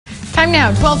Time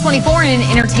now, 12:24 in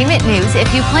entertainment news.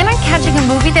 If you plan on catching a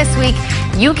movie this week,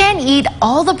 you can eat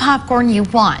all the popcorn you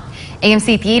want.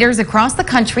 AMC Theatres across the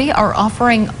country are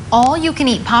offering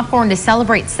all-you-can-eat popcorn to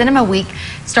celebrate Cinema Week.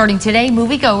 Starting today,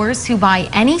 moviegoers who buy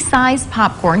any size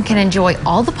popcorn can enjoy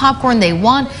all the popcorn they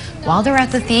want while they're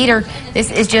at the theater. This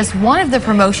is just one of the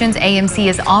promotions AMC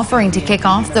is offering to kick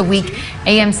off the week.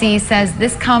 AMC says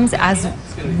this comes as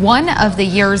one of the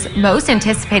year's most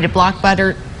anticipated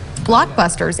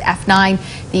blockbusters, F9.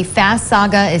 The Fast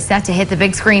saga is set to hit the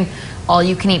big screen.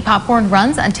 All-you-can-eat popcorn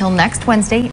runs until next Wednesday.